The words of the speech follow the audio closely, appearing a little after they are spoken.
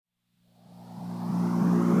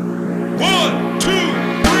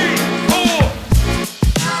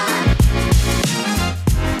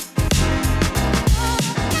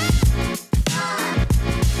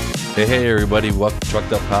Hey everybody, welcome to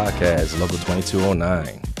Trucked Up Podcast, Local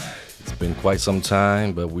 2209. It's been quite some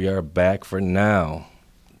time, but we are back for now.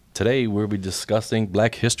 Today we'll be discussing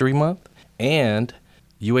Black History Month and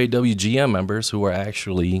UAW GM members who are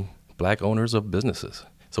actually black owners of businesses.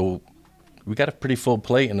 So we got a pretty full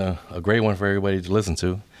plate and a great one for everybody to listen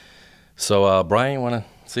to. So Brian, you want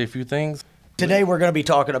to say a few things? Today we're going to be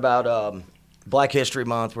talking about Black History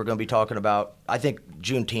Month. We're going to be talking about, I think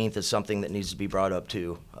Juneteenth is something that needs to be brought up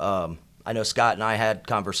too. I know Scott and I had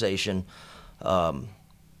conversation.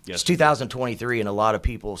 It's 2023 and a lot of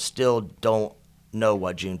people still don't know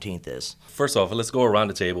what Juneteenth is. First off, let's go around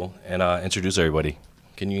the table and introduce everybody.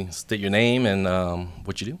 Can you state your name and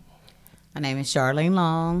what you do? My name is Charlene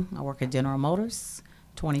Long. I work at General Motors,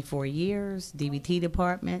 24 years, DBT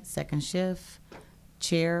department, second shift,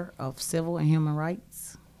 chair of Civil and Human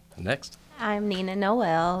Rights. Next. I'm Nina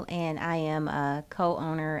Noel, and I am a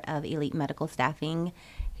co-owner of Elite Medical Staffing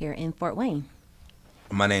here in Fort Wayne.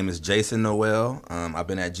 My name is Jason Noel. I've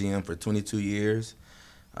been at GM for 22 years,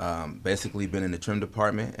 basically been in the trim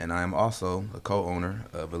department, and I am also a co-owner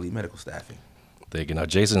of Elite Medical Staffing. Thank you. Now,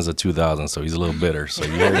 Jason's a 2000, so he's a little bitter. So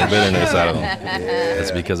you heard the bitterness out of him. Yeah.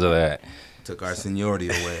 That's because of that. Took our seniority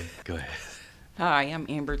away. Go ahead. Hi, I'm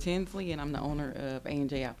Amber Tinsley, and I'm the owner of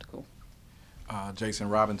A&J Optical. Jason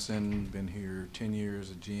Robinson, been here 10 years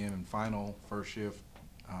at GM and final, first shift,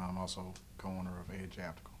 also co-owner of A&J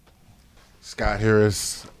Optical. Scott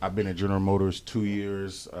Harris, I've been at General Motors 2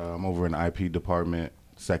 years. I'm over in the IP department,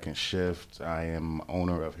 second shift. I am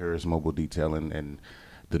owner of Harris Mobile Detailing and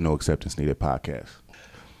the No Acceptance Needed podcast.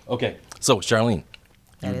 Okay, so Charlene,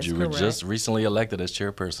 you were correct. just recently elected as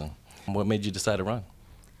chairperson. What made you decide to run?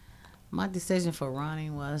 My decision for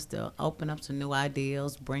running was to open up some new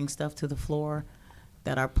ideas, bring stuff to the floor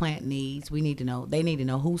that our plant needs. They need to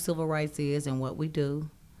know who civil rights is and what we do.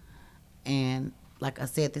 And like I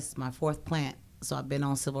said, this is my fourth plant, so I've been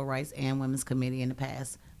on civil rights and women's committee in the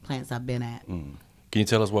past plants I've been at. Can you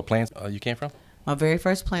tell us what plants you came from? My very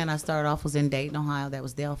first plant I started off was in Dayton, Ohio. That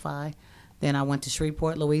was Delphi. Then I went to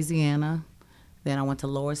Shreveport, Louisiana. Then I went to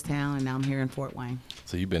Lordstown, and now I'm here in Fort Wayne.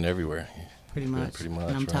 So you've been everywhere. Pretty much. Pretty much,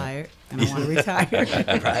 And I'm right? tired, and I want to retire.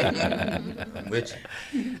 I'm with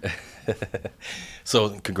you.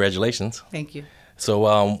 So congratulations. Thank you.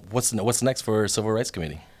 So what's next for Civil Rights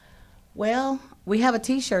Committee? Well, we have a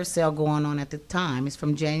T-shirt sale going on at the time. It's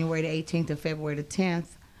from January the 18th to February the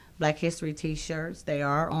 10th. Black History T-shirts. They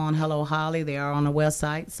are on Hello Holly. They are on the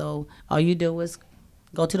website. So all you do is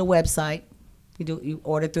go to the website. You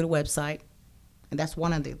order through the website. And that's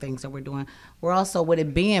one of the things that we're doing. We're also, with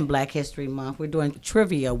it being Black History Month, we're doing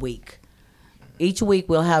Trivia Week. Each week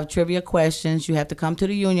we'll have trivia questions. You have to come to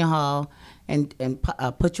the Union Hall and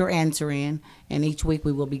put your answer in. And each week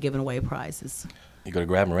we will be giving away prizes. You going to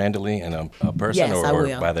grab them randomly and a person Yes, I or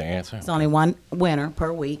will. by their answer? It's only one winner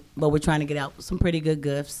per week, but we're trying to get out some pretty good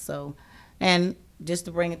gifts. So, and just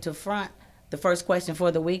to bring it to front, the first question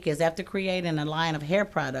for the week is, after creating a line of hair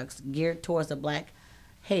products geared towards the black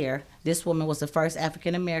hair, this woman was the first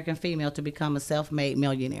African-American female to become a self-made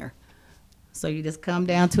millionaire. So you just come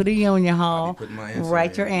down to the Union Hall, putting my answer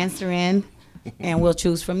write in. your answer in, and we'll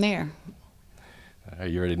choose from there.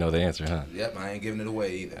 You already know the answer, huh? Yep, I ain't giving it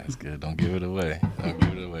away either. That's good. Don't give it away. Don't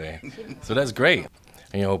give it away. So that's great.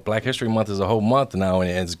 You know, Black History Month is a whole month now,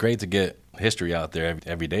 and it's great to get history out there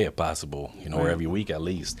every day if possible, or every week at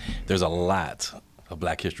least. There's a lot of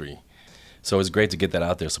Black history. So it's great to get that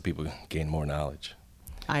out there so people gain more knowledge.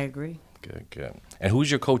 I agree. Good. And who's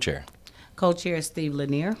your co-chair? Co-chair is Steve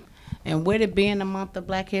Lanier. And with it being the month of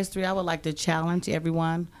Black History, I would like to challenge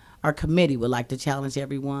everyone, our committee would like to challenge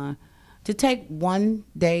everyone, to take one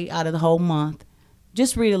day out of the whole month,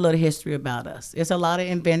 just read a little history about us. There's a lot of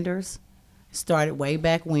inventors, started way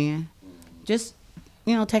back when. Just,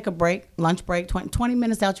 take a break, lunch break, 20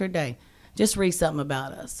 minutes out your day. Just read something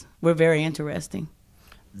about us. We're very interesting.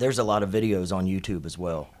 There's a lot of videos on YouTube as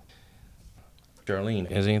well.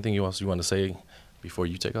 Charlene, is there anything else you want to say before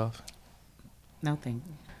you take off? No, thank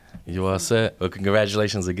you. You all set? Well,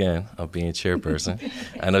 congratulations again on being chairperson.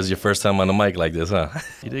 I know it's your first time on the mic like this, huh?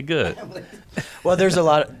 You did good. Well, there's a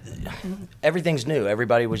lot everything's new.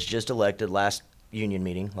 Everybody was just elected last union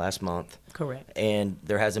meeting last month. Correct. And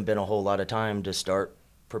there hasn't been a whole lot of time to start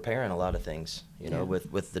preparing a lot of things, Yeah.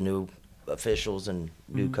 with the new officials and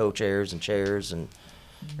new co-chairs and chairs, and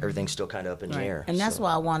everything's still kind of up in the air. And that's so.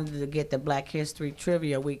 why I wanted to get the Black History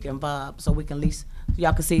Trivia Week involved, so we can at least,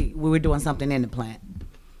 y'all can see we were doing something in the plant.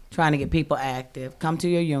 Trying to get people active. Come to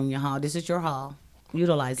your union hall. This is your hall.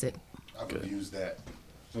 Utilize it. I could use that.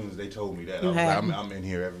 As soon as they told me that, You have. I'm in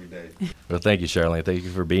here every day. Well, thank you, Charlene. Thank you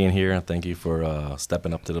for being here. Thank you for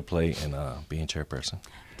stepping up to the plate and being chairperson.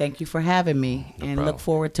 Thank you for having me, and problem. look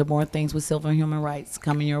forward to more things with Civil and Human Rights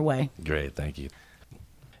coming your way. Great, thank you.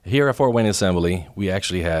 Here at Fort Wayne Assembly, we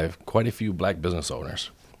actually have quite a few black business owners.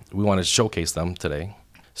 We want to showcase them today.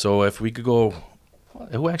 So if we could go,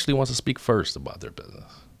 who actually wants to speak first about their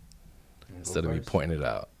business instead of me pointing it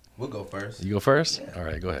out? We'll go first. You go first? All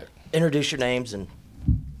right, go ahead. Introduce your names and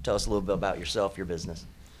tell us a little bit about yourself, your business.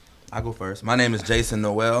 I go first. My name is Jason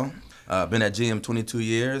Noel. Been at GM 22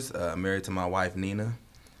 years. Married to my wife Nina,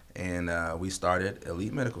 and we started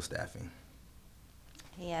Elite Medical Staffing.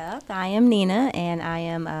 Yep, I am Nina, and I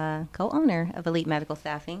am a co-owner of Elite Medical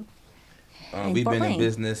Staffing. We've Fort been in Wayne.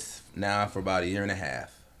 business now for about a year and a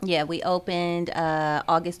half. Yeah, we opened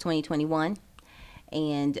August 2021.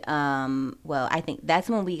 And, well, I think that's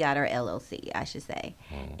when we got our LLC, I should say.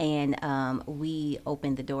 And we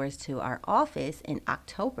opened the doors to our office in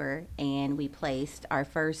October, and we placed our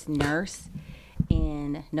first nurse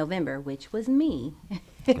in November, which was me.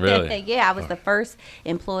 Really? Yeah, I was the first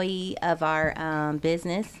employee of our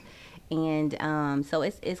business. And so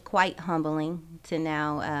it's quite humbling to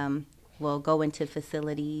now go into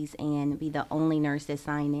facilities and be the only nurse that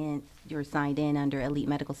you're signed in under Elite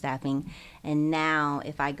Medical Staffing. And now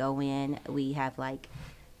if I go in, we have like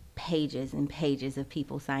pages and pages of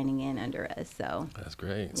people signing in under us. So That's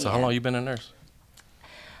great. So how Yeah. long you been a nurse?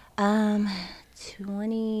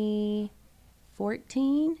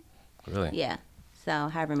 2014. Really? Yeah. So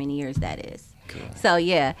however many years that is. So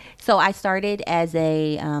yeah. So I started as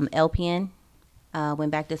a LPN,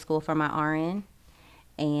 went back to school for my RN,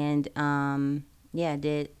 and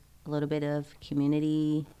did a little bit of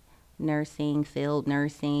community nursing, field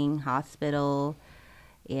nursing, hospital,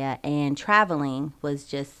 and traveling was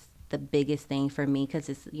just the biggest thing for me because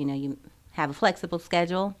it's you have a flexible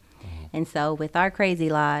schedule, and so with our crazy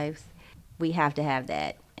lives, we have to have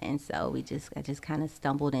that, and so I just kind of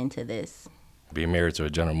stumbled into this. Being married to a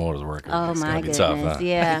General Motors worker. Oh it's my gonna be goodness! tough, huh?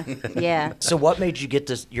 Yeah, yeah. So what made you get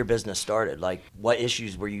your business started? Like, what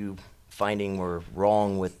issues were you finding were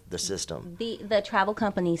wrong with the system? The travel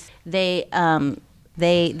companies, they aren't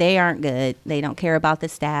good. They don't care about the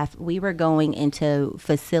staff. We were going into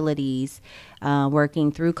facilities,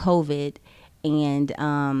 working through COVID,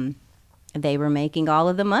 and they were making all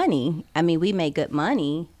of the money. I mean, we made good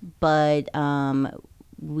money, but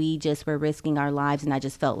we just were risking our lives, and I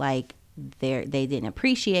just felt like they didn't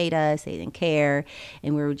appreciate us, they didn't care,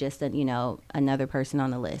 and we were just another person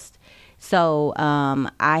on the list. So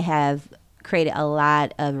I have created a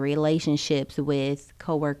lot of relationships with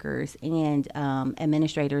coworkers and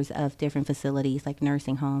administrators of different facilities like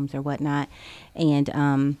nursing homes or whatnot, and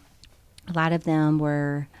a lot of them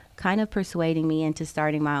were kind of persuading me into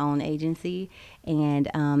starting my own agency. And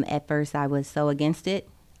at first I was so against it.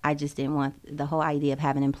 I just didn't want the whole idea of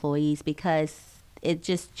having employees because it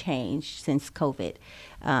just changed since COVID.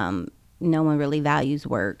 No one really values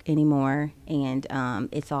work anymore, and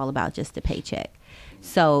it's all about just a paycheck.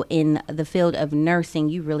 So in the field of nursing,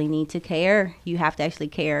 you really need to care. You have to actually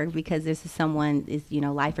care because this is someone is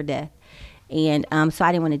life or death. And so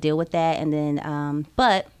I didn't want to deal with that. And then,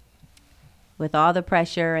 but with all the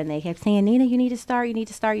pressure, and they kept saying, Nina, you need to start, you need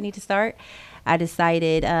to start, you need to start. I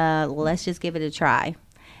decided, let's just give it a try.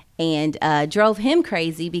 And drove him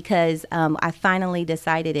crazy because I finally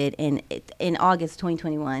decided it in August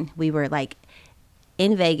 2021. We were like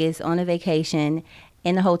in Vegas on a vacation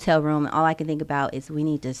in the hotel room. And all I can think about is we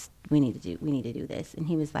need to do this. And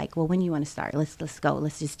he was like, well, when you want to start? Let's go.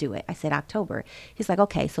 Let's just do it. I said October. He's like,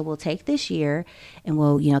 okay, so we'll take this year and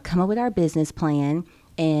we'll come up with our business plan.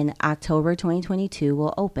 In October 2022,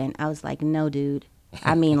 we'll open. I was like, no, dude.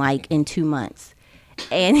 I mean, like in 2 months.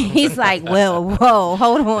 And he's like, well, whoa,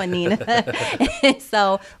 hold on, Nina. And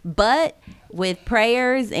so, but with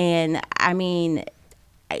prayers and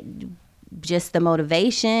just the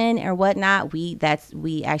motivation or whatnot, we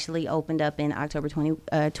actually opened up in October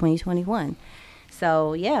 2021.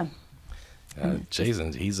 So yeah.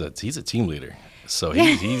 Jason, he's a team leader. So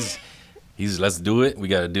he's let's do it. We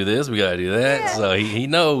got to do this. We got to do that. Yeah. So he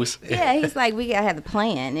knows. Yeah, he's like, we got to have the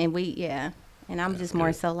plan. And and I'm just more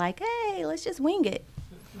good. so like, hey, let's just wing it.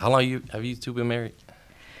 How long have you two been married?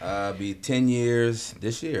 Be 10 years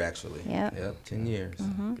this year, actually. Yep. 10 years.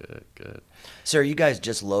 Mm-hmm. Good. So are you guys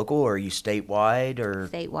just local, or are you statewide, or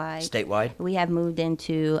Statewide. Statewide? We have moved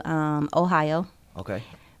into Ohio. Okay.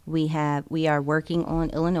 We are working on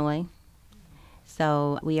Illinois.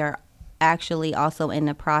 So we are actually also in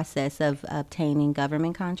the process of obtaining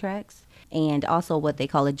government contracts and also what they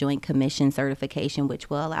call a joint commission certification, which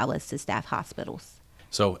will allow us to staff hospitals.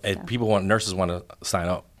 So if nurses want to sign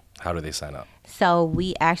up, how do they sign up? So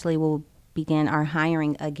we actually will begin our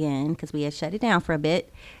hiring again because we had shut it down for a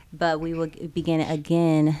bit. but we will begin it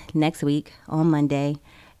again next week on Monday.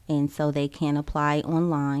 And so they can apply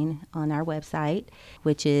online on our website,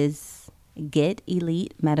 which is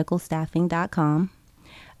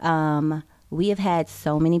geteliteMedicalStaffing.com. We have had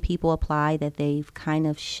so many people apply that they've kind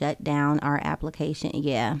of shut down our application.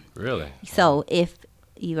 Yeah. Really? So if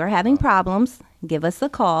you are having problems, give us a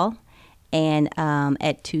call and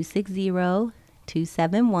at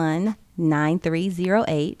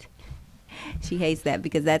 260-271-9308. She hates that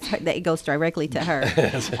because that goes directly to her.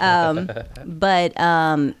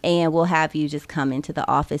 And we'll have you just come into the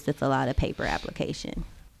office to fill out a paper application.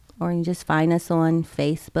 Or you can just find us on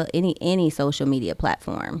Facebook, any social media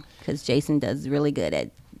platform, because Jason does really good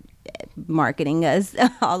at marketing us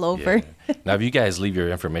all over. Yeah. Now, if you guys leave your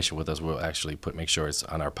information with us, we'll actually make sure it's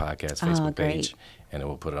on our podcast Facebook page, and then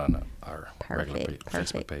we'll put it on our regular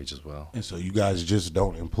Facebook page as well. And so you guys just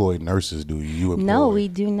don't employ nurses, do you? You employ? No, we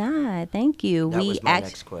do not. Thank you. That was my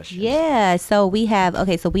next question. Yeah. So we have,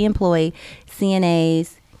 so we employ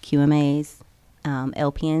CNAs, QMAs,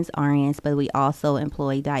 LPNs, RNs, but we also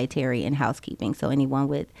employ dietary and housekeeping. So anyone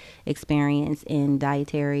with experience in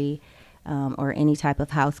dietary or any type of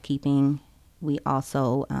housekeeping, we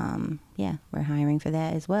also, we're hiring for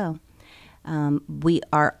that as well. We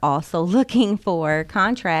are also looking for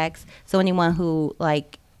contracts. So anyone who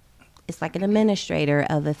it's like an administrator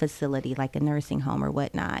of a facility, like a nursing home or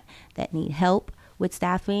whatnot, that need help with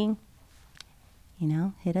staffing,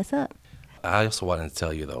 hit us up. I also wanted to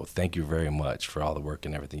tell you, though, thank you very much for all the work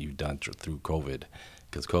and everything you've done through COVID,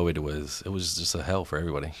 because COVID was just a hell for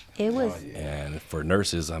everybody. It was. And for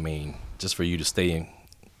nurses, I mean, just for you to stay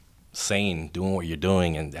sane, doing what you're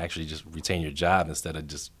doing, and actually just retain your job instead of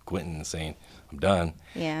just quitting and saying, I'm done.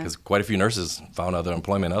 Yeah. Because quite a few nurses found other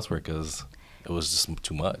employment elsewhere because it was just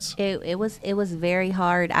too much. It was very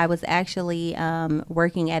hard. I was actually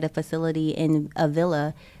working at a facility in a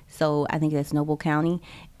villa, so I think that's Noble County,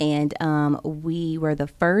 and we were the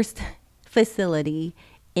first facility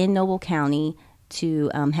in Noble County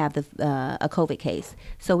to have a COVID case.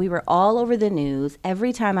 So we were all over the news.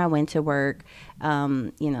 Every time I went to work,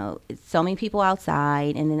 so many people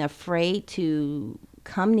outside and then afraid to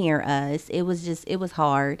come near us. It was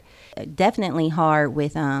hard. Definitely hard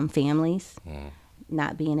with families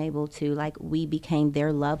not being able to, we became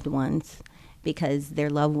their loved ones because their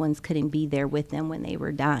loved ones couldn't be there with them when they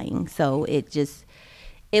were dying. So it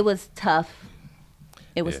was tough.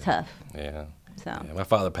 It was tough. Yeah. So. Yeah, my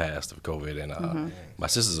father passed of COVID, and my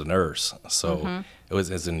sister's a nurse, so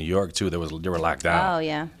it's in New York too. They were locked down. Oh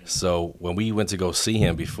yeah. So when we went to go see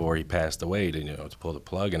him before he passed away, to pull the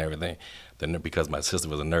plug and everything, then because my sister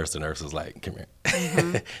was a nurse, the nurse was like, "Come here."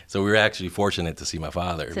 So we were actually fortunate to see my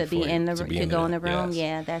father to go in the room. Yes.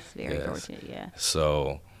 Yeah, that's very fortunate. Yeah.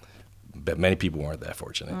 So, but many people weren't that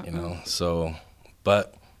fortunate, So,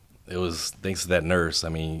 but it was thanks to that nurse. I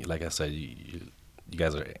mean, like I said, you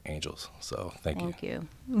guys are angels, so thank you. Thank you.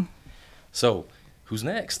 So, who's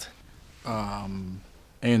next?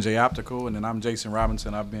 A&J Optical, and then I'm Jason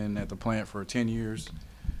Robinson. I've been at the plant for 10 years.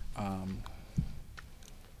 I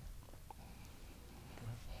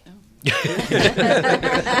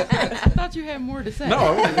thought you had more to say.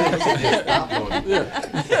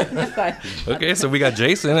 Okay, so we got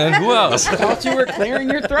Jason, and who else? I thought you were clearing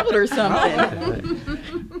your throat or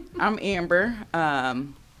something. I'm Amber.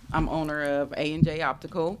 I'm owner of A&J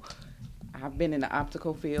Optical. I've been in the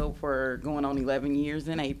optical field for going on 11 years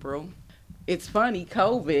in April. It's funny,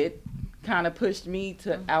 COVID kind of pushed me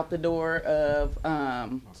out the door of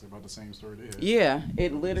I'll say about the same story they had. yeah,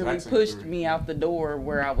 it literally pushed me out the door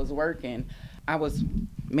where I was working. I was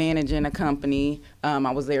managing a company.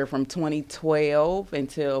 I was there from 2012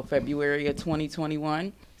 until February of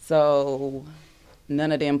 2021. So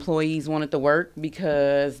none of the employees wanted to work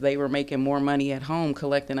because they were making more money at home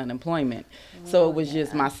collecting unemployment. So it was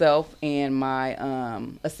just myself and my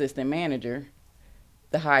assistant manager.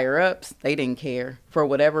 The higher ups, they didn't care for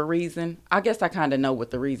whatever reason. I guess I kind of know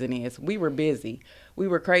what the reason is. We were busy. We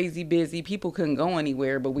were crazy busy. People couldn't go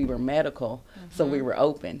anywhere, but we were medical, so we were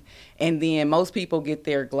open. And then most people get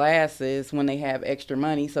their glasses when they have extra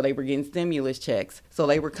money, so they were getting stimulus checks. So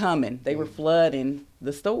they were coming. They were flooding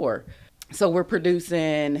the store. So we're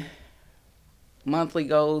producing monthly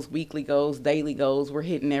goals, weekly goals, daily goals. We're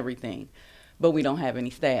hitting everything, but we don't have any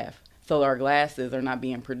staff. So our glasses are not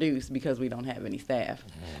being produced because we don't have any staff.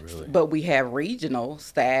 Oh, really? But we have regional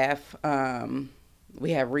staff.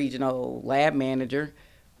 We have regional lab manager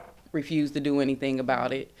refused to do anything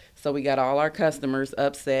about it. So we got all our customers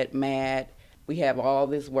upset, mad. We have all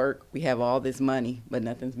this work. We have all this money, but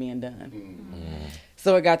nothing's being done. Mm-hmm.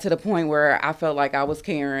 So it got to the point where I felt like I was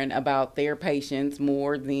caring about their patients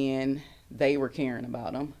more than they were caring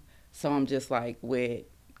about them. So I'm just like, with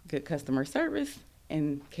good customer service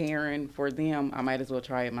and caring for them, I might as well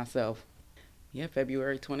try it myself. Yeah,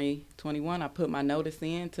 February 2021, I put my notice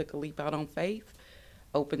in, took a leap out on faith,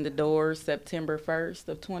 opened the doors September 1st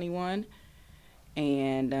of 21,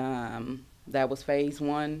 and that was phase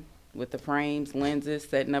 1 with the frames, lenses,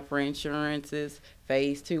 setting up for insurances.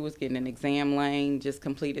 Phase 2 was getting an exam lane, just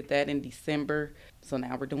completed that in December, so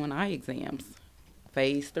now we're doing eye exams.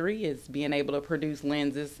 Phase 3 is being able to produce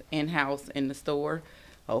lenses in-house in the store.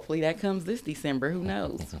 Hopefully that comes this December, who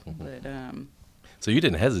knows? But So you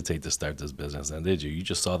didn't hesitate to start this business, then, did you? You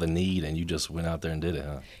just saw the need and you just went out there and did it,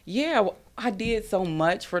 huh? yeah, I did so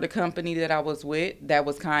much for the company that I was with. That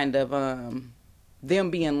was kind of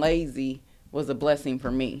them being lazy was a blessing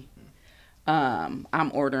for me.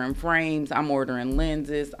 I'm ordering frames, I'm ordering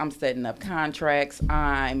lenses, I'm setting up contracts,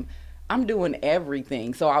 I'm doing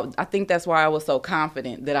everything. So I think that's why I was so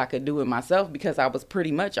confident that I could do it myself, because I was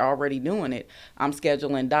pretty much already doing it. I'm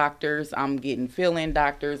scheduling doctors, I'm getting fill-in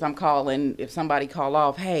doctors, I'm calling, if somebody call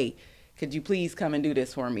off, hey, could you please come and do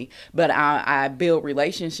this for me? But I build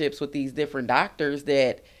relationships with these different doctors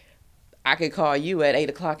that I could call you at 8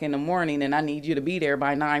 o'clock in the morning and I need you to be there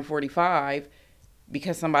by 9:45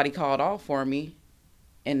 because somebody called off for me,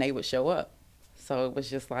 and they would show up. So it was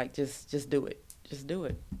just like, just do it. Just do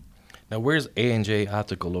it. Now, where's A&J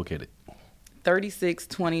Optical located?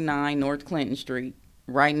 3629 North Clinton Street,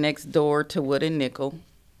 right next door to Wood and Nickel.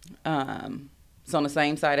 It's on the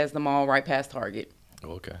same side as the mall, right past Target.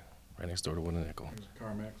 Oh, okay. Right next door to Wood and Nickel.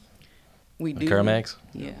 CarMax. We do. CarMax?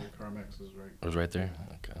 Yeah. CarMax is right. It was right there?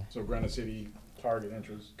 Okay. So Granite City, Target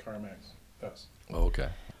entrance, CarMax, us. Oh, okay.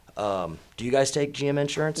 Do you guys take GM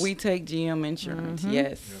insurance? We take GM insurance.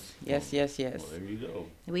 Yes. Yes. There you go.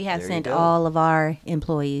 We have There you sent go. all of our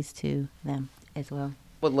employees to them as well.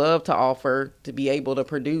 Would love to offer to be able to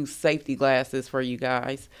produce safety glasses for you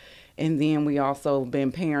guys. And then we also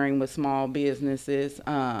been pairing with small businesses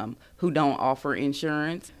who don't offer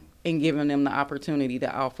insurance and giving them the opportunity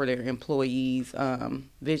to offer their employees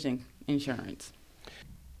vision insurance.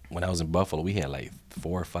 When I was in Buffalo, we had like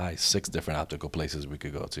 4, 5, 6 different optical places we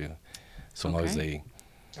could go to. So long as I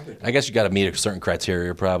guess you got to meet a certain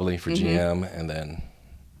criteria probably for GM, and then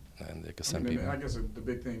they could send people. I guess the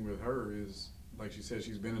big thing with her is, like she said,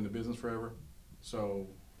 she's been in the business forever. So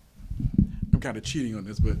I'm kind of cheating on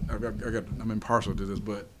this, but I'm impartial to this.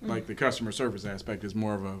 But like the customer service aspect is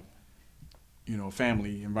more of a,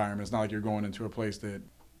 family environment. It's not like you're going into a place that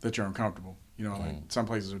you're uncomfortable. Like some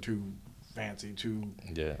places are too fancy,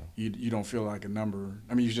 you don't feel like a number.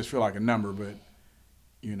 I mean, you just feel like a number, but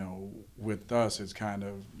with us, it's kind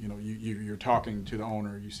of, you're talking to the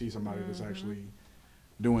owner, you see somebody that's actually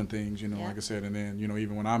doing things, like I said, and then,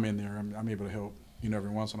 even when I'm in there, I'm able to help,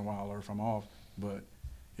 every once in a while, or if I'm off, but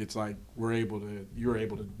it's like you're able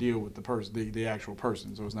to deal with the person, the actual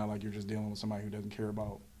person, so it's not like you're just dealing with somebody who doesn't care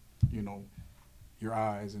about, your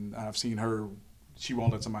eyes. And I've seen her, she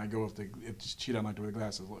won't let somebody go if she doesn't like the way the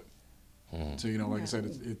glasses look. So, like I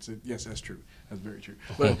said, yes, that's true. That's very true.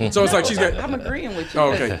 But so it's like she's got. I'm agreeing with you.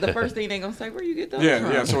 Oh, okay. The first thing they're gonna say, where you get those from?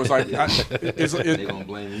 Yeah. So it's like They gonna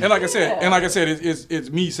blame you. and like I said, it's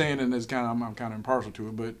me saying, and it's kind of I'm kind of impartial to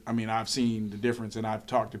it. But I mean, I've seen the difference, and I've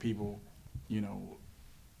talked to people.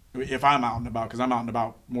 If I'm out and about, because I'm out and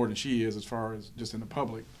about more than she is, as far as just in the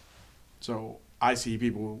public. So I see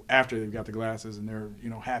people after they've got the glasses, and they're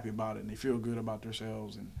happy about it, and they feel good about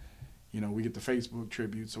themselves, and we get the Facebook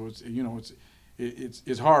tribute. So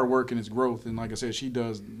it's hard work and it's growth. And like I said, she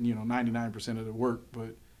does 99% of the work,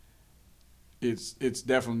 but it's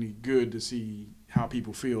definitely good to see how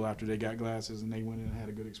people feel after they got glasses and they went in and had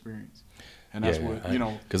a good experience. And that's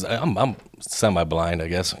because I'm semi-blind, I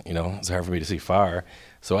guess. It's hard for me to see far.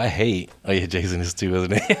 So I hate. Oh yeah, Jason is too,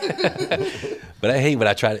 isn't he? But I hate when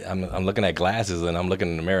I try. I'm looking at glasses and I'm looking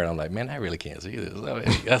in the mirror and I'm like, man, I really can't see this. I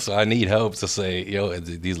mean, that's why I need help to say,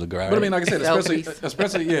 these look right. But I mean, like I said,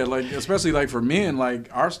 especially like for men, like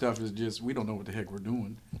our stuff is just we don't know what the heck we're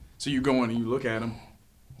doing. So you go in and you look at them.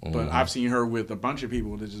 But I've seen her with a bunch of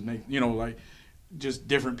people that just make like just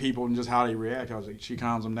different people and just how they react. I was like, she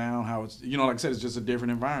calms them down. How it's like I said, it's just a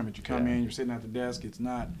different environment. You come in, you're sitting at the desk. It's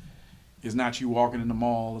not you walking in the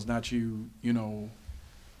mall. It's not you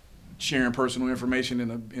sharing personal information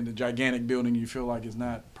in a gigantic building. You feel like it's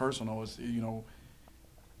not personal. It's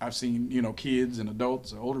I've seen kids and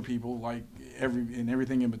adults, older people, like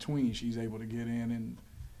everything in between. She's able to get in and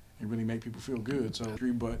really make people feel good. So,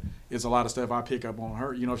 but it's a lot of stuff I pick up on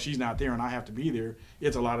her. If she's not there and I have to be there,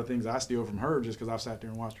 it's a lot of things I steal from her just because I've sat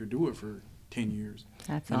there and watched her do it for 10 years.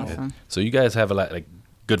 That's awesome. So you guys have a lot, like,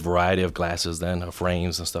 good variety of glasses then, of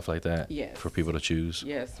frames and stuff like that? Yes. For people to choose?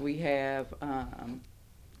 Yes, we have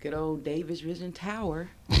good old Davis Vision Tower.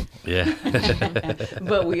 Yeah.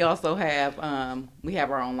 But we also have we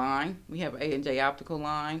have our own line. We have A&J Optical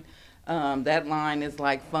line. That line is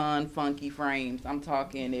like fun, funky frames. I'm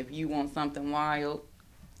talking if you want something wild,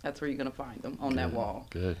 that's where you're gonna find them on that wall.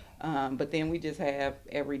 Good. But then we just have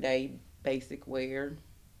everyday basic wear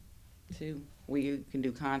too. We can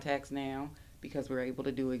do contacts now because we're able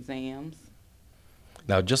to do exams.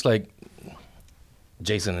 Now, just like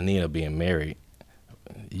Jason and Nina being married,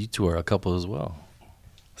 you two are a couple as well.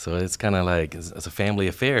 So it's kind of like it's a family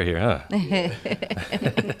affair here, huh?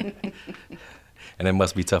 And it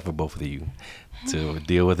must be tough for both of you to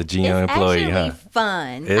deal with a GM employee, it's huh? actually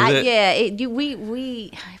fun. Is it? Yeah,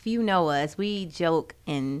 we if you know us, we joke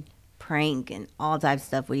and prank and all types of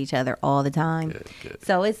stuff with each other all the time. Good.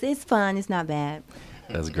 So it's fun. It's not bad.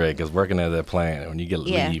 That's great because working at that plant, when you get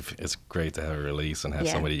Yeah. leave, it's great to have a release and have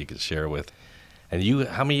Yeah. somebody you can share with. And you,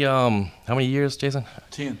 how many years, Jason?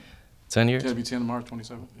 10. 10 years? It'll be 10 March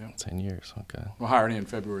 27th. Yeah. 10 years. Okay. Well, hired in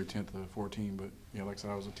February 10th of 14, but yeah, like I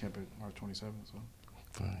said, I was a temp at March 27th. So.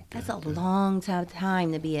 Fine, That's good, a good. long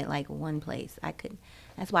time to be at like one place. I could.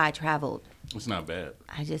 That's why I traveled. It's not bad.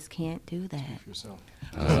 I just can't do that. For yourself.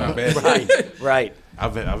 It's not bad. Right.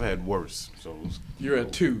 I've had worse. So You're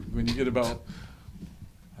at 2 when you get about.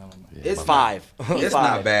 I don't know. It's 5. It's 5.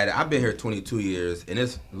 not bad. I've been here 22 years, and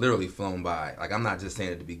it's literally flown by. Like, I'm not just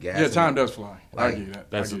saying it to be gas. Yeah, time does fly. I Like, give you that.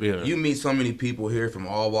 that's I give you yeah. You meet so many people here from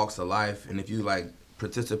all walks of life, and if you like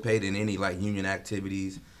participate in any like union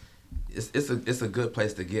activities, it's a good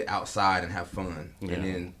place to get outside and have fun. Yeah. And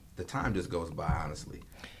then the time just goes by, honestly.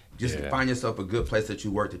 Just Yeah. find yourself a good place that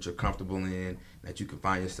you work, that you're comfortable in, that you can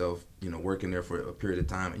find yourself, working there for a period of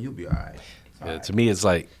time, and you'll be all right. It's all Yeah, right. to me, it's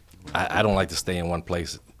like I don't like to stay in one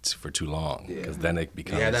place for too long Yeah. because then it You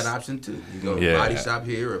becomes. have that option too. You go to Yeah. a body shop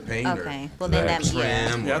here or paint Okay. or Well, then that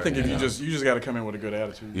trim. Yeah, I or, think if you you know. just got to come in with a good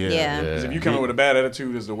attitude. Yeah. Yeah. Because if you come in with a bad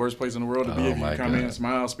attitude, it's the worst place in the world to be. Oh, If you my come in, God.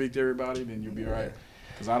 smile, speak to everybody, then you'll be all right.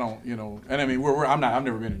 Because I don't, and I mean, I've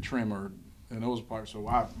never been in trim or in those parts, so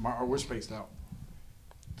we're spaced out.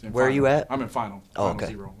 It's in Where are you final. at? I'm in final. Oh, Final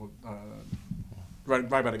okay. 0. Right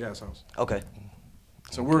by the gas house. Okay.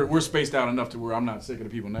 So we're spaced out enough to where I'm not sick of the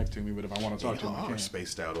people next to me, but if I want to talk to them, I Y'all can. are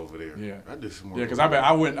spaced out over there. Yeah. I did some more. Yeah, because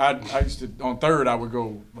I used to, on 3rd, I would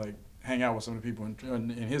go, like, hang out with some of the people in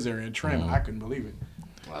his area and trim, and I couldn't believe it.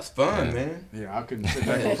 Well, it's fun, man. Yeah, I couldn't sit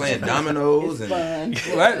back. Playing dominoes and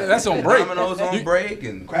Well, that's on break. dominoes on You- break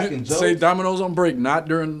and cracking jokes. Say dominoes on break, not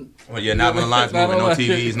during. Well, you're not on the lines Not moving, on no the-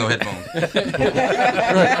 TVs, no headphones.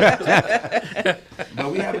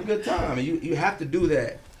 But we have a good time, and you have to do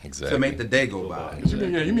that Exactly. to make the day go by.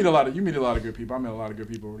 Yeah, you meet a lot of good people. I met a lot of good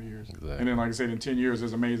people over the years. Exactly. And then, like I said, in 10 years,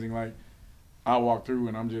 it's amazing. Like, I walk through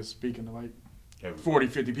and I'm just speaking to like 40,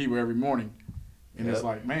 50 people every morning, and it's Yep.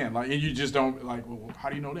 like, man, like, and you just don't like. Well, how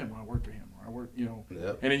do you know them? Well, I work for him. Or I work,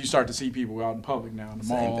 Yep. And then you start to see people out in public now in the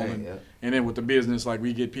Same mall, thing, and, yep. and then with the business, like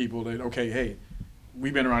we get people that hey,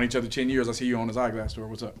 we've been around each other 10 years. I see you on this eyeglass store.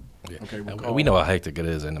 What's up? Yeah. Okay, And call. we know how hectic it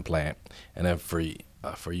is in the plant, and then for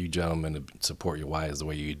you gentlemen to support your wives the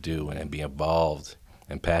way you do and be involved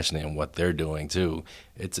and passionate in what they're doing too,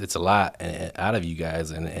 it's a lot out of you guys,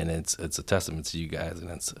 and it's a testament to you guys, and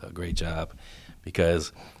it's a great job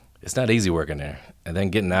because it's not easy working there and then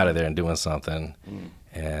getting out of there and doing something,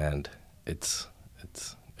 and it's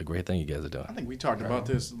a great thing you guys are doing. I think we talked about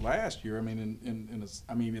this last year. I mean,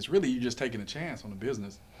 it's really you just taking a chance on the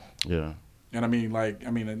business. Yeah. And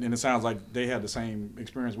and it sounds like they had the same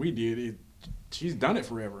experience we did. She's done it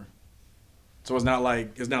forever, so it's not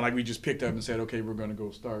like we just picked up and said, okay, we're going to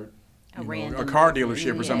go start A a random- car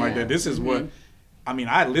dealership or something like Yeah. that. This is what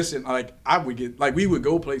I listen. Like we would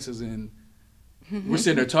go places and we're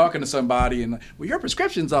sitting there talking to somebody and well, your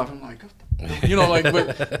prescription's off. I'm like,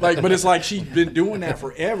 but it's like she's been doing that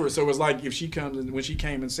forever. So it's like if she comes and when she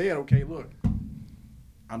came and said, okay, look,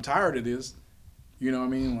 I'm tired of this. You know what I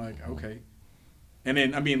mean? Like, okay. And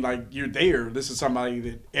then, like, you're there. This is somebody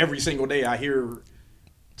that every single day I hear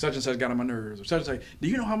such and such got on my nerves or such and such. Do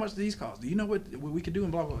you know how much these cost? Do you know what we could do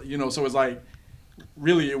and blah, blah, blah. So it's like,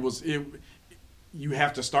 really you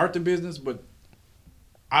have to start the business, but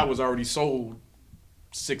I was already sold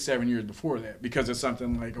 6-7 years before that because it's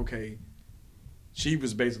something like, okay, she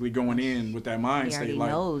was basically going in with that mind He state. already Like,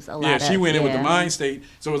 knows a lot yeah, she of- went in with the yeah. mind state.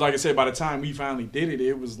 So it was like I said, by the time we finally did it,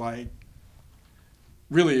 it was like,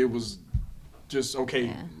 really, it was just okay.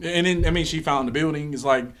 Yeah. And then, she found the building. It's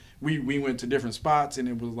like we went to different spots, and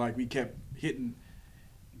it was like we kept hitting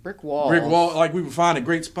Brick walls. brick wall. Like we would find a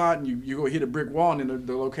great spot, and you go hit a brick wall, and then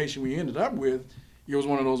the location we ended up with, it was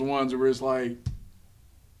one of those ones where it's like,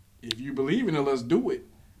 if you believe in it, let's do it.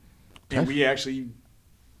 And we actually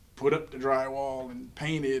put up the drywall and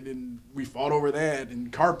painted, and we fought over that,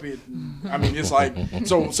 and carpet. And, I mean, it's like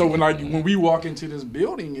so when we walk into this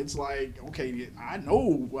building, it's like, okay, I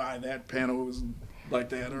know why that panel is like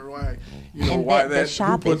that, or why And why the that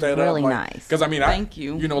shop who put is that really up. nice. Because I mean, Thank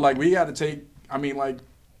you. Like we got to take. I mean, like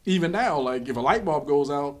even now, like if a light bulb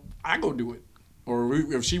goes out, I go do it. Or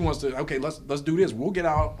if she wants to, okay, let's do this. We'll get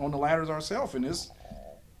out on the ladders ourselves, and it's,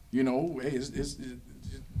 hey,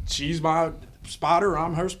 she's my spotter,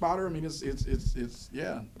 I'm her spotter. I mean, it's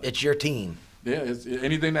yeah. It's your team. Yeah, it's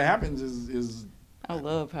anything that happens is. I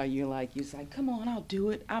love how you're like come on, I'll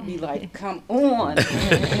do it. I'll be like, come on.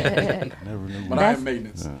 Never knew. But I am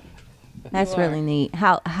maintenance. That's You really are. neat.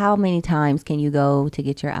 How many times can you go to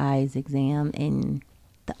get your eyes examined and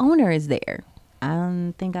the owner is there? I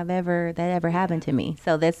don't think that ever happened to me.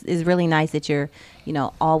 So this is really nice that you're,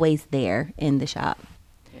 always there in the shop.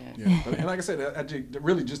 Yeah, and like I said,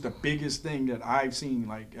 really just the biggest thing that I've seen,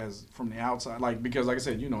 like as from the outside, like because like I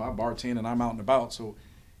said, I bartend and I'm out and about, so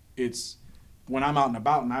it's when I'm out and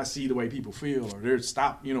about and I see the way people feel, or they're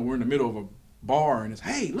stopped, we're in the middle of a bar and it's,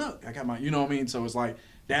 hey, look, I got my, you know what I mean? So it's like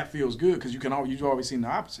that feels good because you've always seen the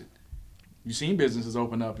opposite. You've seen businesses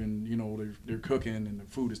open up and they're cooking and the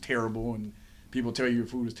food is terrible and people tell you your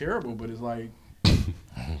food is terrible, but it's like.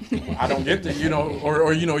 I don't get the,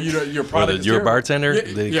 your product. Whether is you're a terrible. bartender,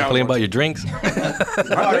 Yeah, they yeah, complain well, about your drinks.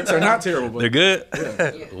 My drinks are not terrible, but They're good.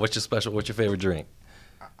 Yeah. What's your favorite drink?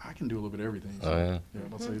 I can do a little bit of everything. So, Oh, yeah?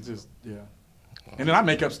 I'll say it's just and then I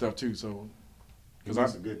make up stuff too. So Because I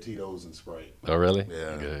some good Tito's and Sprite. Oh, really?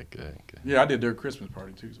 Yeah. Good. I did their Christmas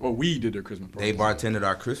party too. Well, we did their Christmas party. They bartended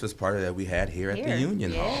our Christmas party that we had here at the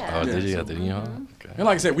Union Hall. Oh, Yeah, did you so- at the Union Hall? Okay. And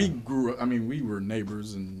like I said, we grew up. I mean, we were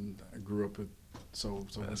neighbors, and I grew up with. So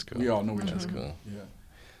That's cool. we all know each other. That's cool. Yeah.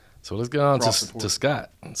 So let's get on Cross to support.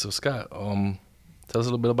 Scott. So Scott, tell us a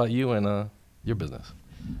little bit about you and your business.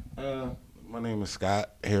 My name is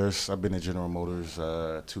Scott Harris. I've been at General Motors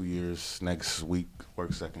 2 years. Next week,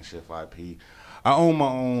 work second shift IP. I own my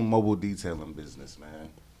own mobile detailing business, man,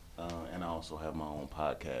 and I also have my own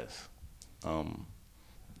podcast.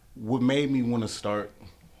 What made me want to start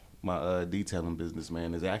my detailing business,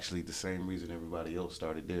 man, is actually the same reason everybody else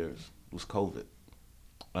started theirs. It was COVID.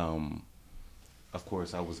 Of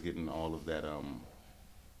course, I was getting all of that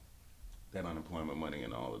that unemployment money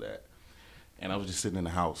and all of that. And I was just sitting in the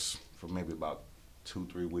house for maybe about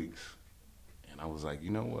 2-3 weeks. And I was like, you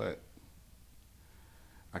know what?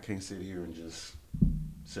 I can't sit here and just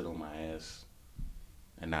sit on my ass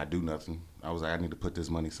and not do nothing. I was like, I need to put this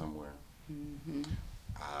money somewhere. Mm-hmm.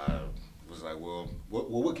 I was like, well,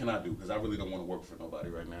 what can I do? Because I really don't want to work for nobody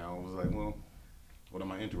right now. I was like, well, what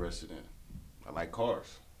am I interested in? I like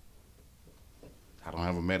cars. I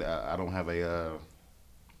don't have a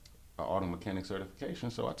auto mechanic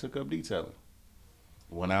certification, so I took up detailing.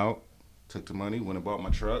 Went out, took the money, went and bought my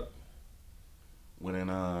truck. Went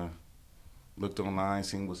and looked online,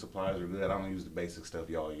 seen what supplies are good. I don't use the basic stuff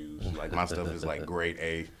y'all use. Like my stuff is like grade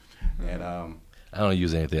A, and I don't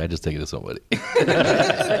use anything. I just take it to somebody.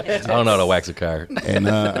 I don't know how to wax a car. and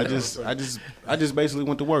I just basically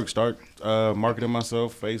went to work, start marketing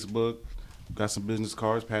myself, Facebook. Got some business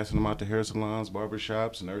cards, passing them out to hair salons,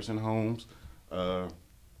 barbershops, nursing homes,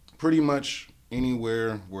 pretty much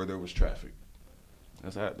anywhere where there was traffic.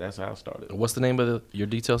 That's how I started. What's the name of your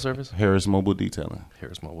detail service? Harris Mobile Detailing.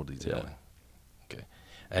 Harris Mobile Detailing. Okay.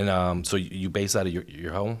 And so you base out of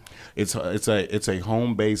your home? It's a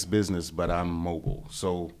home-based business, but I'm mobile.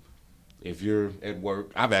 So if you're at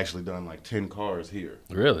work, I've actually done like 10 cars here.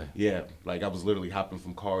 Really? Yeah, like I was literally hopping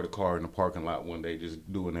from car to car in the parking lot one day,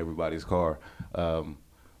 just doing everybody's car.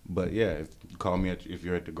 But yeah, if you call me if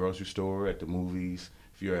you're at the grocery store, at the movies,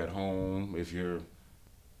 if you're at home, if you're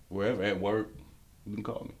wherever at work, you can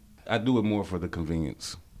call me. I do it more for the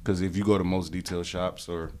convenience, because if you go to most detail shops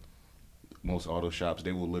or most auto shops,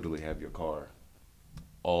 they will literally have your car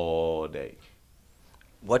all day.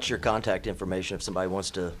 What's your contact information if somebody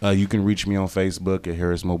wants to? You can reach me on Facebook at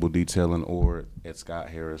Harris Mobile Detailing or at Scott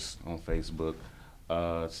Harris on Facebook,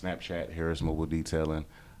 Snapchat Harris Mobile Detailing,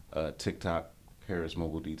 TikTok Harris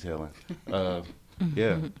Mobile Detailing.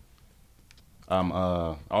 Yeah.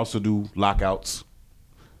 I also do lockouts.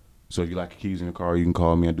 So if you like your keys in your car, you can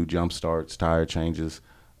call me. I do jump starts, tire changes.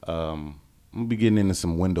 I'm gonna be getting into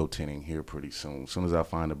some window tinting here pretty soon. As soon as I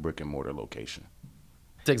find a brick and mortar location.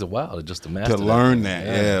 It takes a while to master To learn that,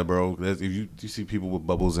 yeah, bro. If you see people with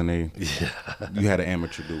bubbles and you had an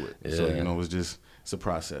amateur do it. So Yeah. it's a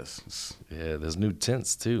process. Yeah, there's new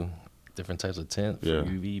tents too. Different types of tent for Yeah.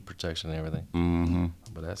 UV protection and everything. Mm-hmm.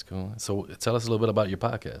 But that's cool. So tell us a little bit about your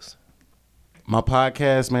podcast. My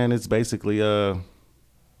podcast, man, it's basically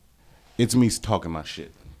it's me talking my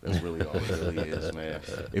shit. That's really all it really is, man.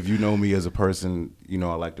 If you know me as a person, you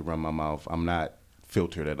know I like to run my mouth. I'm not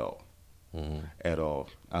filtered at all. At all.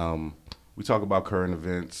 We talk about current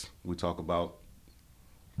events. We talk about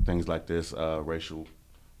things like this, racial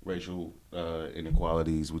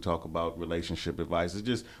inequalities. We talk about relationship advice. It's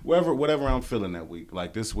just whatever I'm feeling that week.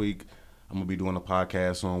 Like this week, I'm gonna be doing a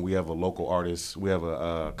podcast on. We have a local artist. We have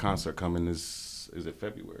a concert coming. Is it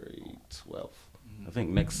February 12th? I think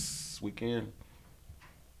next weekend.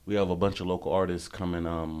 We have a bunch of local artists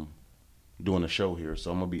coming, doing a show here. So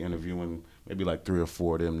I'm gonna be interviewing maybe like 3 or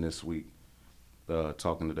 4 of them this week,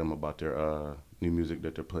 talking to them about their new music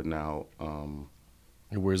that they're putting out.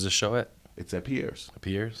 Where's the show at? It's at Pierre's.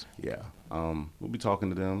 Pierre's? Yeah. We'll be talking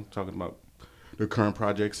to them, talking about their current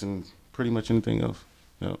projects and pretty much anything else.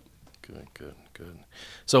 Yeah. Good.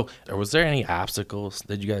 So, was there any obstacles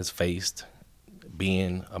that you guys faced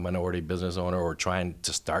being a minority business owner or trying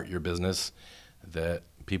to start your business that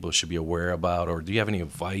people should be aware about? Or do you have any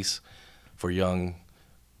advice for young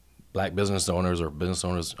black business owners or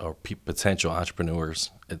potential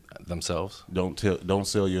entrepreneurs themselves? Don't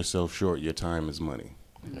sell yourself short. Your time is money.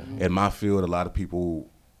 Mm-hmm. In my field, a lot of people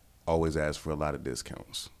always ask for a lot of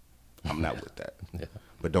discounts. I'm not with that. Yeah.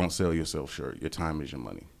 But don't sell yourself short. Your time is your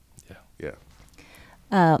money.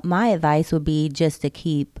 Yeah. My advice would be just to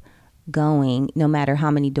keep going no matter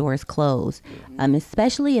how many doors close.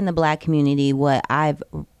 Especially in the black community, what I've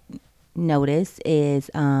noticed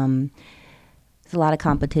is there's a lot of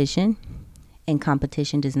competition, and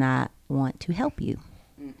competition does not want to help you.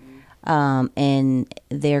 And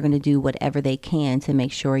they're going to do whatever they can to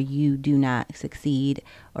make sure you do not succeed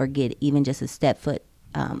or get even just a step foot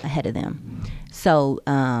ahead of them. So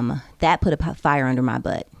that put a fire under my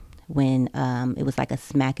butt when it was like a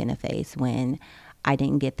smack in the face when I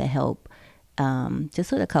didn't get the help.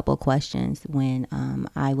 Just with a couple of questions when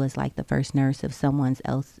I was like the first nurse of someone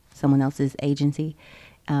else's agency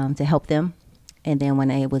to help them. And then when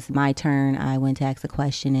it was my turn, I went to ask a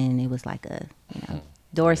question and it was like a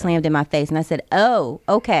door slammed in my face. And I said, oh,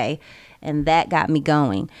 okay. And that got me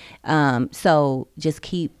going. So just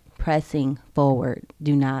keep pressing forward.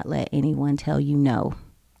 Do not let anyone tell you no.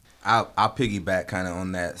 I'll piggyback kind of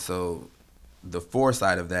on that. So the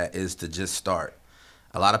foresight of that is to just start.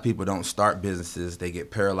 A lot of people don't start businesses. They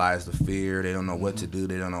get paralyzed with fear. They don't know what to do.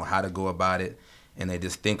 They don't know how to go about it. And they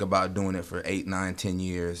just think about doing it for 8, 9, 10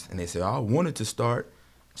 years. And they say, oh, I wanted to start.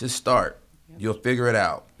 Just start. You'll figure it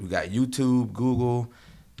out. We got YouTube, Google,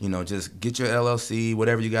 just get your LLC,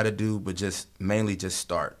 whatever you got to do, but just mainly just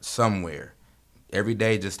start somewhere. Every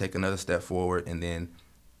day, just take another step forward. And then,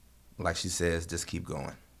 like she says, just keep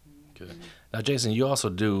going. Good. Now, Jason, you also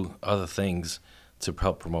do other things to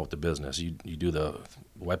help promote the business. You do the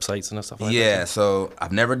websites and stuff like that? Yeah, so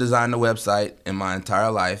I've never designed a website in my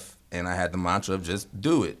entire life, and I had the mantra of just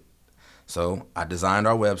do it. So I designed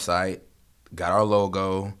our website, got our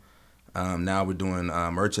logo. Now we're doing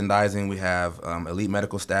merchandising. We have Elite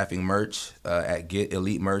Medical Staffing merch at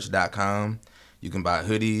getelitemerch.com. You can buy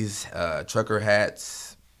hoodies, trucker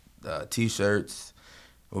hats, T-shirts.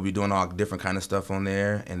 We'll be doing all different kind of stuff on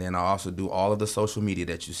there. And then I also do all of the social media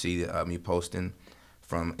that you see me posting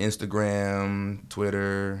from Instagram,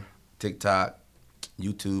 Twitter, TikTok,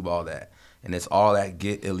 YouTube, all that. And it's all at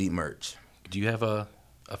Get Elite Merch. Do you have a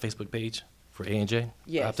Facebook page for A&J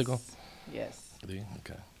Yes. Optical? Yes. Do you?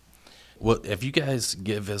 Okay. Well, if you guys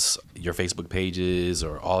give us your Facebook pages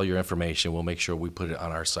or all your information, we'll make sure we put it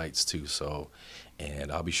on our sites too.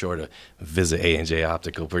 And I'll be sure to visit A&J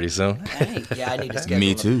Optical pretty soon. Yeah, I need to schedule.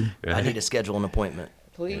 Me too. I need to schedule an appointment,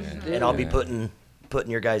 Please do. and I'll be putting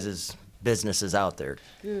your guys' businesses out there.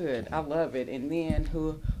 Good. I love it. And then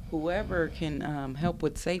whoever can help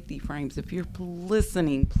with safety frames, if you're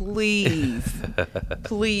listening, please,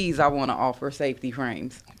 please, I want to offer safety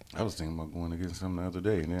frames. I was thinking about going to get some the other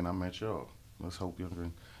day, and then I met y'all. Let's hope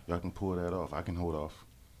y'all can pull that off. I can hold off.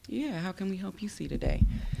 Yeah, how can we help you see today?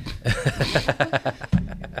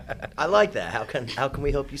 I like that. How can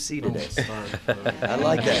we help you see today? I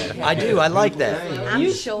like that. I do. I like that.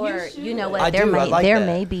 I'm sure, you know what, I there do, I like there that.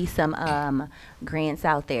 may be some grants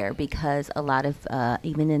out there because a lot of,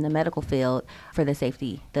 even in the medical field, for the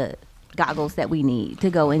safety, the goggles that we need to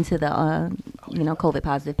go into the, COVID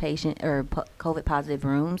positive patient or COVID positive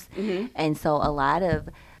rooms. Mm-hmm. And so a lot of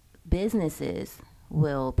businesses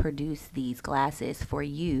will produce these glasses for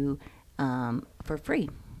you for free.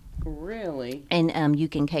 Really? And you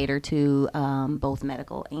can cater to both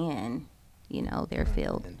medical and, their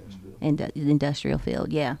field. Industrial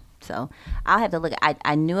field, yeah. So I'll have to look.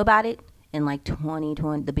 I knew about it in like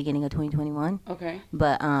 2020, the beginning of 2021. Okay.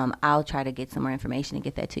 But I'll try to get some more information and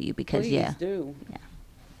get that to you because, Please do. Yeah.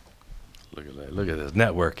 Look at that. Look at this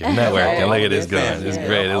networking. Look at this going. It's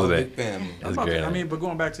great, isn't it? It's great. I mean, but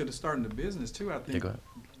going back to the starting the business too, I think go ahead.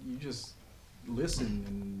 you just listen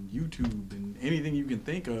and YouTube and anything you can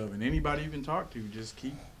think of and anybody you can talk to, just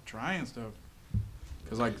keep trying stuff.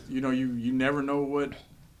 Cause like you never know what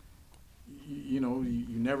you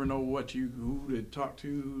never know who to talk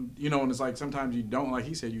to. And it's like sometimes you don't, like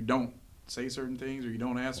he said, you don't say certain things or you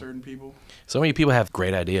don't ask certain people. So many people have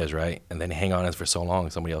great ideas, right? And then they hang on it for so long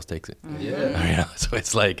and somebody else takes it. Yeah. So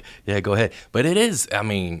it's like, yeah, go ahead. But it is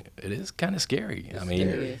kind of scary.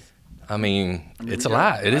 It's a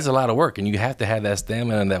lot. It is a lot of work, and you have to have that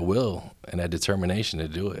stamina and that will and that determination to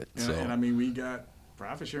do it. And I mean, we got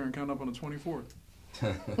profit sharing coming up on the 24th.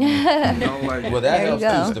 Well, that There you helps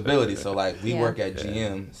go. too, stability. So like we Yeah. work at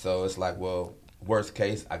GM, so it's like, well, worst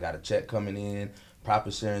case, I got a check coming in,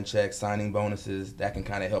 profit sharing checks, signing bonuses, that can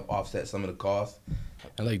kind of help offset some of the costs.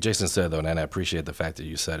 And like Jason said, though, and I appreciate the fact that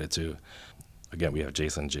you said it too. Again, we have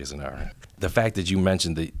Jason, the fact that you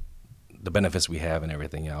mentioned the benefits we have and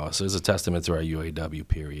everything else. So it's a testament to our UAW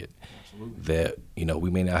period. Absolutely. That we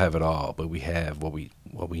may not have it all, but we have what we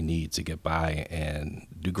need to get by and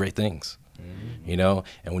do great things. Mm-hmm.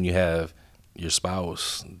 And when you have your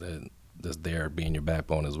spouse that's there being your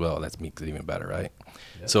backbone as well, that makes it even better, right?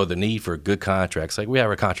 Yep. So the need for good contracts, like we have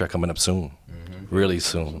a contract coming up soon, really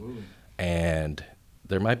soon. Absolutely. And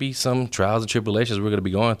there might be some trials and tribulations we're going to be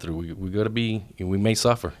going through. We may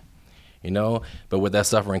suffer, but with that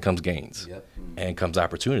suffering comes gains. Yep. And comes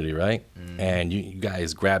opportunity, right? Mm-hmm. And you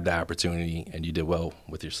guys grabbed the opportunity and you did well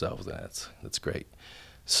with yourselves. That's great.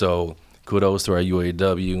 So kudos to our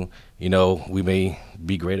UAW. We may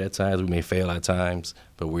be great at times, we may fail at times,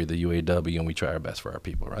 but we're the UAW and we try our best for our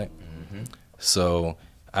people, right? Mm-hmm. So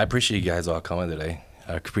I appreciate you guys all coming today.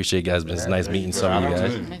 I appreciate you guys. It's nice meeting some of you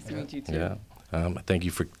guys. Nice to meet you too. Yeah. Thank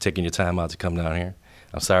you for taking your time out to come down here.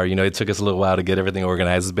 I'm sorry, it took us a little while to get everything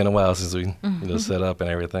organized. It's been a while since we set up and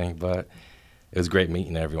everything, but it was great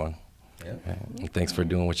meeting everyone. Yeah. And thanks for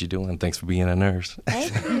doing what you're doing. Thanks for being a nurse.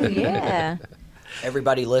 Thank you. Yeah.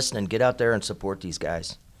 Everybody listening, get out there and support these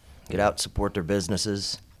guys. Get out and support their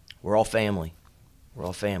businesses. We're all family.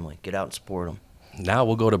 Get out and support them. Now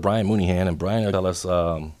we'll go to Brian Mooneyhan, and Brian will tell us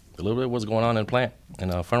a little bit what's going on in the plant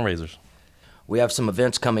and fundraisers. We have some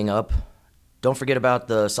events coming up. Don't forget about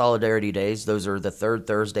the Solidarity Days. Those are the third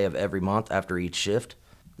Thursday of every month after each shift.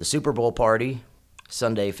 The Super Bowl party,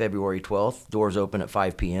 Sunday, February 12th. Doors open at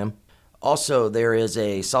 5 p.m. Also, there is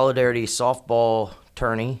a Solidarity softball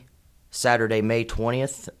tourney, Saturday, May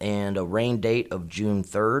 20th, and a rain date of June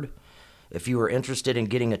 3rd. If you are interested in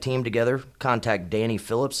getting a team together, contact Danny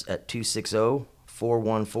Phillips at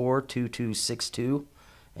 260-414-2262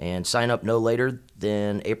 and sign up no later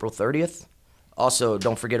than April 30th. Also,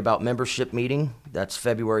 don't forget about membership meeting. That's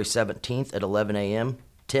February 17th at 11 a.m.,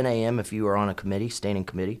 10 a.m. if you are on a committee, standing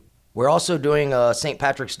committee. We're also doing a St.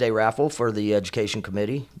 Patrick's Day raffle for the Education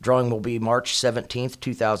Committee. Drawing will be March 17th,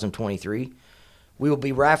 2023. We will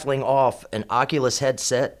be raffling off an Oculus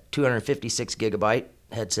headset, 256 gigabyte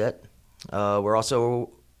headset. We're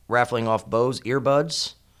also raffling off Bose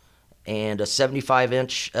earbuds and a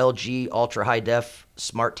 75-inch LG Ultra High Def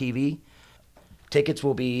Smart TV. Tickets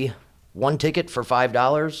will be 1 ticket for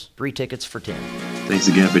 $5, 3 tickets for $10. Thanks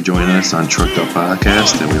again for joining us on Trucked Up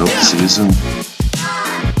Podcast, and we hope to see you soon.